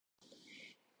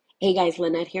Hey guys,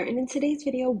 Lynette here, and in today's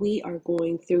video, we are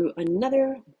going through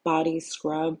another body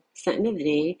scrub scent of the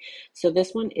day. So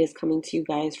this one is coming to you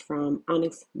guys from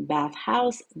Onyx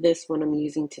Bathhouse. This one I'm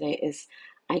using today is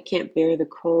I Can't Bear the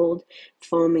Cold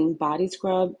Foaming Body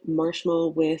Scrub Marshmallow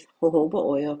with jojoba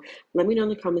oil. Let me know in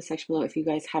the comment section below if you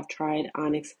guys have tried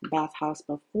Onyx Bathhouse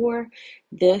before.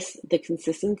 The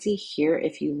consistency here,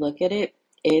 if you look at it,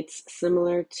 it's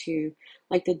similar to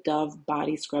like the Dove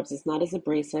body scrubs. It's not as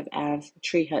abrasive as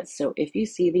Tree Hut. So if you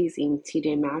see these in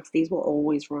TJ Maxx, these will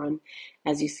always run.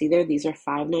 As you see there, these are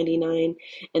 $5.99,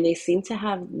 and they seem to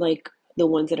have like the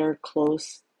ones that are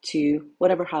close to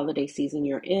whatever holiday season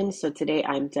you're in. So today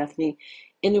I'm definitely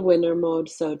in the winter mode,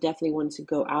 so definitely wanted to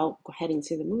go out, heading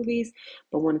to the movies,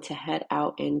 but wanted to head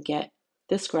out and get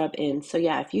the scrub in. So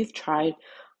yeah, if you've tried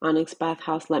Onyx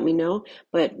Bathhouse, let me know.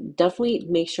 But definitely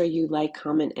make sure you like,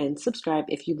 comment, and subscribe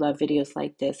if you love videos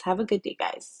like this. Have a good day,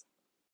 guys.